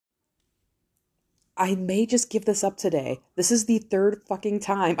I may just give this up today. This is the third fucking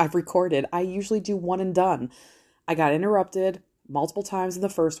time I've recorded. I usually do one and done. I got interrupted multiple times in the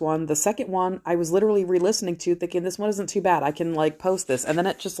first one. The second one, I was literally re-listening to, thinking this one isn't too bad. I can like post this. And then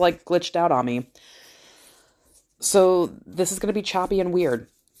it just like glitched out on me. So this is going to be choppy and weird.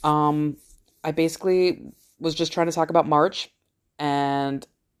 I basically was just trying to talk about March, and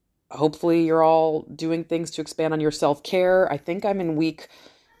hopefully you're all doing things to expand on your self-care. I think I'm in week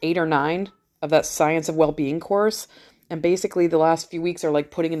 8 or 9 of that Science of Well-Being course. And basically the last few weeks are like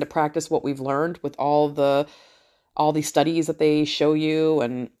putting into practice what we've learned with all these studies that they show you,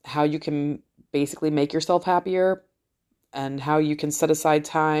 and how you can basically make yourself happier, and how you can set aside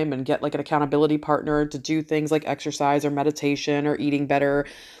time and get like an accountability partner to do things like exercise or meditation or eating better,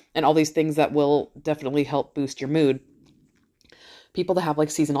 and all these things that will definitely help boost your mood. People that have like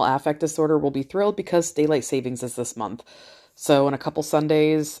seasonal affect disorder will be thrilled because daylight savings is this month. So in a couple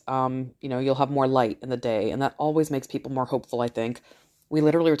Sundays, you'll have more light in the day, and that always makes people more hopeful, I think. We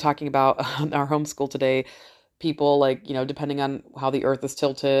literally were talking about our homeschool today, people like, depending on how the earth is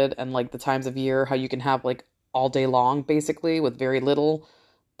tilted and like the times of year, how you can have like all day long, basically, with very little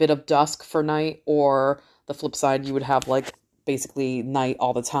bit of dusk for night, or the flip side, you would have like basically night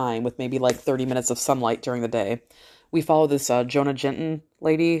all the time with maybe like 30 minutes of sunlight during the day. We follow this Jonah Jinton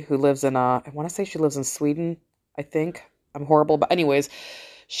lady who lives in, I want to say she lives in Sweden, I think. I'm horrible, but anyways,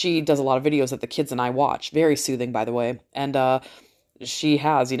 she does a lot of videos that the kids and I watch. Very soothing, by the way. And she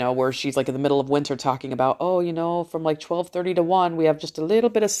has, where she's like in the middle of winter talking about, from like 12:30 to 1, we have just a little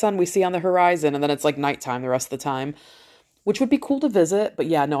bit of sun we see on the horizon, and then it's like nighttime the rest of the time, which would be cool to visit. But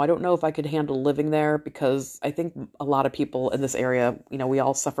yeah, no, I don't know if I could handle living there, because I think a lot of people in this area, we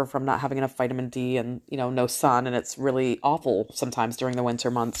all suffer from not having enough vitamin D and, no sun, and it's really awful sometimes during the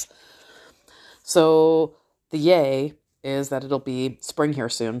winter months. So the yay is that it'll be spring here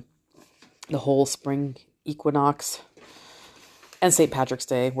soon. The whole spring equinox and St. Patrick's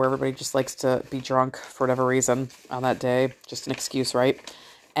Day, where everybody just likes to be drunk for whatever reason on that day. Just an excuse, right?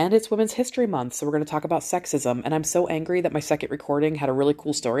 And it's Women's History Month, so we're going to talk about sexism. And I'm so angry that my second recording had a really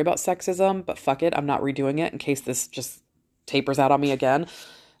cool story about sexism, but fuck it, I'm not redoing it in case this just tapers out on me again.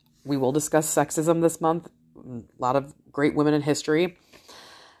 We will discuss sexism this month. A lot of great women in history.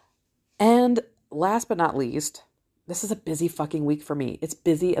 And last but not least, this is a busy fucking week for me. It's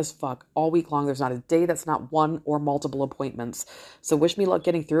busy as fuck all week long. There's not a day that's not one or multiple appointments. So wish me luck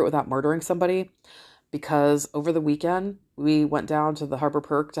getting through it without murdering somebody, because over the weekend, we went down to the Harbor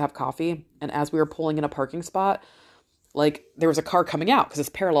Perk to have coffee. And as we were pulling in a parking spot, like there was a car coming out because it's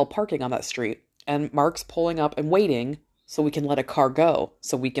parallel parking on that street. And Mark's pulling up and waiting so we can let a car go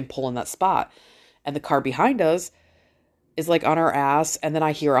so we can pull in that spot. And the car behind us is like on our ass. And then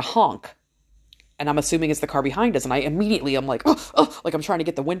I hear a honk. And I'm assuming it's the car behind us. And I'm like, like I'm trying to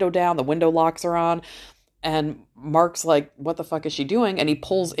get the window down. The window locks are on. And Mark's like, what the fuck is she doing? And he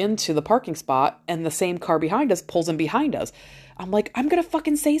pulls into the parking spot, and the same car behind us pulls in behind us. I'm like, I'm going to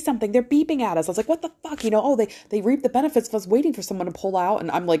fucking say something. They're beeping at us. I was like, what the fuck? They reap the benefits of us waiting for someone to pull out.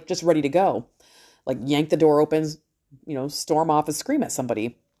 And I'm like, just ready to go. Like yank the door open, storm off and scream at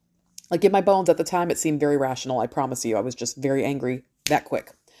somebody. Like in my bones at the time, it seemed very rational. I promise you. I was just very angry that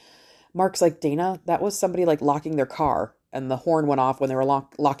quick. Mark's like, Dana, that was somebody like locking their car, and the horn went off when they were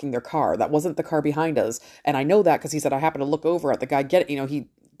locking their car. That wasn't the car behind us. And I know that because he said, I happened to look over at the guy, he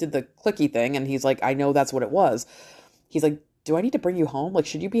did the clicky thing, and he's like, I know that's what it was. He's like, do I need to bring you home? Like,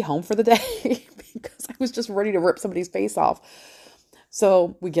 should you be home for the day? Because I was just ready to rip somebody's face off.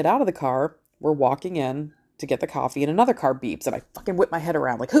 So we get out of the car, we're walking in to get the coffee, and another car beeps, and I fucking whip my head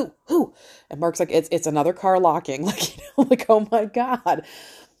around like, who? And Mark's like, it's another car locking. Like, like, oh my God.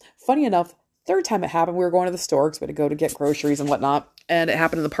 Funny enough, third time it happened, we were going to the store because we had to go to get groceries and whatnot. And it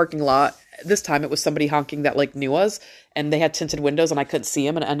happened in the parking lot. This time it was somebody honking that like knew us, and they had tinted windows and I couldn't see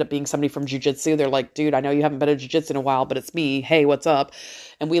them. And it ended up being somebody from jiu-jitsu. They're like, dude, I know you haven't been to jiu-jitsu in a while, but it's me. Hey, what's up?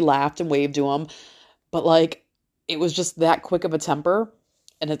 And we laughed and waved to them. But like, it was just that quick of a temper.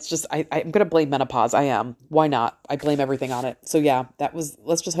 And it's just, I'm going to blame menopause. I am. Why not? I blame everything on it. So yeah,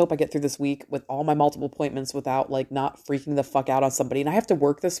 let's just hope I get through this week with all my multiple appointments without like not freaking the fuck out on somebody. And I have to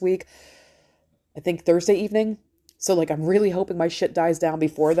work this week, I think Thursday evening. So like, I'm really hoping my shit dies down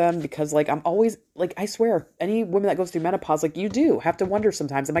before then, because like, I'm always like, I swear, any woman that goes through menopause, like you do have to wonder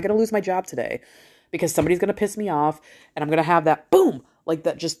sometimes, am I going to lose my job today? Because somebody's going to piss me off, and I'm going to have that boom, like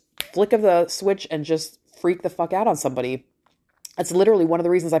that just flick of the switch and just freak the fuck out on somebody. That's literally one of the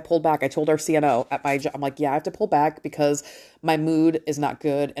reasons I pulled back. I told our CNO at my job, I'm like, yeah, I have to pull back because my mood is not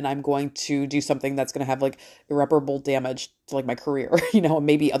good, and I'm going to do something that's going to have like irreparable damage to like my career,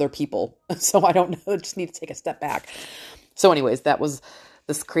 maybe other people. So I don't know. I just need to take a step back. So anyways, that was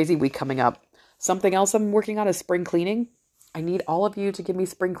this crazy week coming up. Something else I'm working on is spring cleaning. I need all of you to give me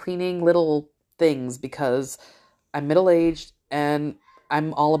spring cleaning little things because I'm middle-aged and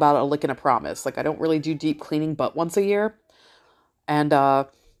I'm all about a lick and a promise. Like I don't really do deep cleaning but once a year. And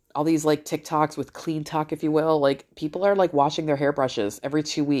all these like TikToks with clean talk, if you will, like people are like washing their hairbrushes every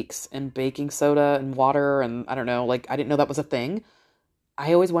 2 weeks in baking soda and water. And I don't know, like I didn't know that was a thing.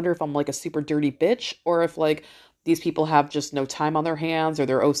 I always wonder if I'm like a super dirty bitch or if like these people have just no time on their hands or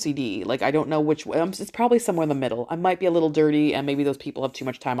they're OCD. Like I don't know which way. It's probably somewhere in the middle. I might be a little dirty and maybe those people have too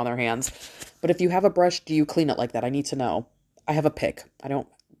much time on their hands. But if you have a brush, do you clean it like that? I need to know. I have a pick. I don't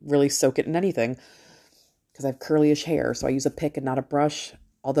really soak it in anything because I have curlyish hair. So I use a pick and not a brush.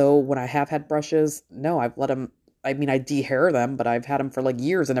 Although when I have had brushes, no, I've let them, I mean, I de-hair them, but I've had them for like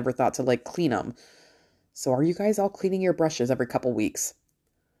years and never thought to like clean them. So are you guys all cleaning your brushes every couple weeks?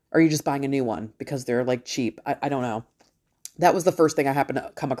 Or are you just buying a new one because they're like cheap? I don't know. That was the first thing I happened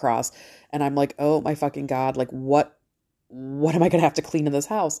to come across. And I'm like, oh my fucking God, like what am I going to have to clean in this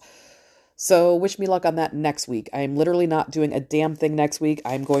house? So wish me luck on that next week. I'm literally not doing a damn thing next week.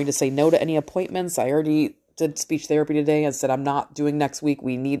 I'm going to say no to any appointments. I already did speech therapy today and said I'm not doing next week.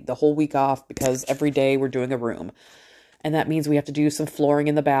 We need the whole week off because every day we're doing a room. And that means we have to do some flooring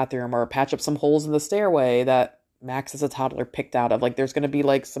in the bathroom or patch up some holes in the stairway that Max as a toddler picked out of. Like there's going to be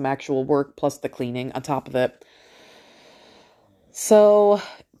like some actual work plus the cleaning on top of it. So,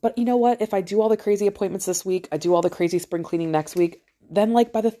 but you know what? If I do all the crazy appointments this week, I do all the crazy spring cleaning next week, then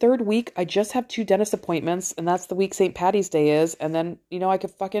like by the third week, I just have 2 dentist appointments and that's the week St. Patty's Day is. And then, I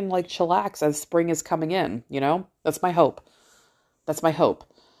could fucking like chillax as spring is coming in, That's my hope. That's my hope.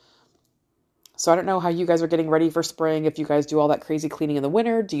 So I don't know how you guys are getting ready for spring. If you guys do all that crazy cleaning in the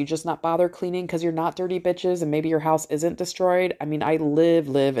winter, do you just not bother cleaning because you're not dirty bitches and maybe your house isn't destroyed? I mean, I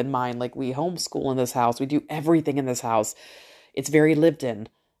live in mine. Like we homeschool in this house. We do everything in this house. It's very lived in,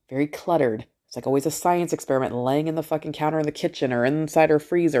 very cluttered. It's like always a science experiment laying in the fucking counter in the kitchen or inside our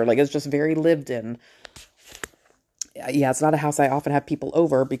freezer. Like it's just very lived in. Yeah, it's not a house I often have people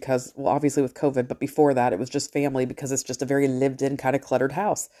over because, well, obviously with COVID, but before that it was just family because it's just a very lived in kind of cluttered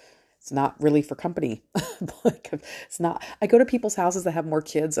house. It's not really for company. Like, it's not. I go to people's houses that have more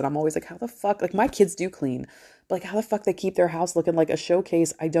kids and I'm always like, how the fuck? Like my kids do clean. But like how the fuck they keep their house looking like a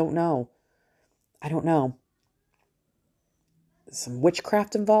showcase? I don't know. I don't know. Some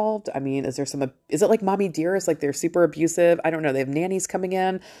witchcraft involved? I mean, is it like Mommy Dearest? Like they're super abusive? I don't know. They have nannies coming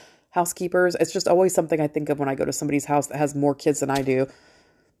in, housekeepers. It's just always something I think of when I go to somebody's house that has more kids than I do.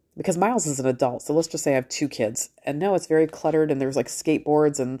 Because Miles is an adult, so let's just say I have 2 kids. And no, it's very cluttered, and there's like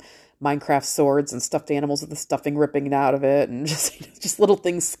skateboards and Minecraft swords and stuffed animals with the stuffing ripping out of it, and just little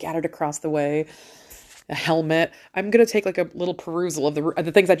things scattered across the way. A helmet. I'm going to take like a little perusal of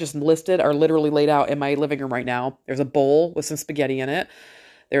the things I just listed are literally laid out in my living room right now. There's a bowl with some spaghetti in it.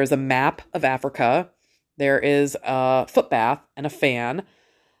 There is a map of Africa. There is a foot bath and a fan.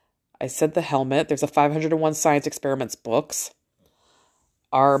 I said the helmet. There's a 501 Science Experiments books.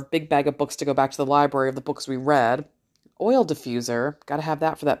 Our big bag of books to go back to the library of the books we read. Oil diffuser. Got to have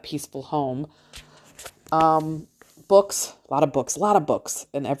that for that peaceful home. Books. A lot of books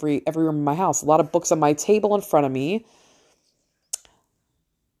in every room in my house. A lot of books on my table in front of me.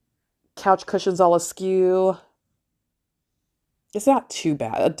 Couch cushions all askew. It's not too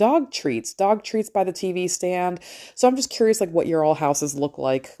bad. Dog treats by the TV stand. So I'm just curious, like, what your all houses look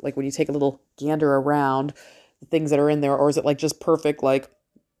like when you take a little gander around the things that are in there, or is it like just perfect, like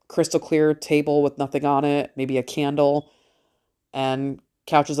crystal clear table with nothing on it, maybe a candle, and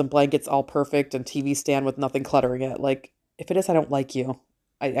couches and blankets all perfect, and TV stand with nothing cluttering it. Like, if it is, I don't like you.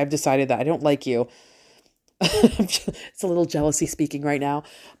 I've decided that I don't like you. It's a little jealousy speaking right now,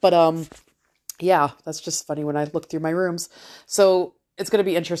 but yeah, that's just funny when I look through my rooms. So it's going to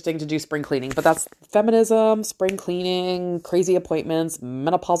be interesting to do spring cleaning, but that's feminism, spring cleaning, crazy appointments,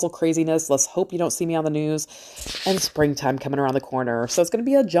 menopausal craziness. Let's hope you don't see me on the news, and springtime coming around the corner. So it's going to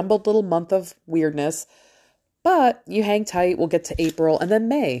be a jumbled little month of weirdness, but you hang tight. We'll get to April and then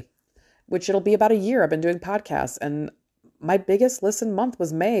May, which it'll be about a year I've been doing podcasts. And my biggest listen month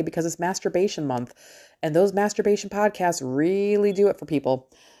was May because it's masturbation month. And those masturbation podcasts really do it for people.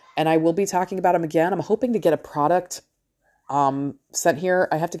 And I will be talking about them again. I'm hoping to get a product sent here.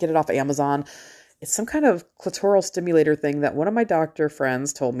 I have to get it off Amazon. It's some kind of clitoral stimulator thing that one of my doctor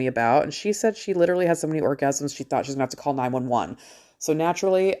friends told me about. And she said she literally has so many orgasms, she thought she was going to have to call 911. So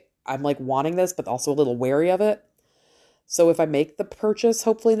naturally, I'm like wanting this, but also a little wary of it. So if I make the purchase,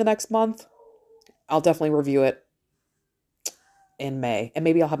 hopefully in the next month, I'll definitely review it in May. And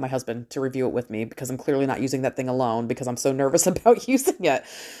maybe I'll have my husband to review it with me because I'm clearly not using that thing alone because I'm so nervous about using it.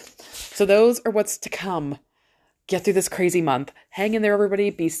 So those are what's to come. get through this crazy month. Hang in there, everybody.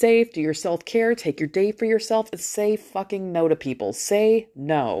 Be safe. Do your self-care. Take your day for yourself. And say fucking no to people. Say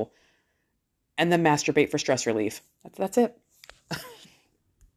no. And then masturbate for stress relief. That's it.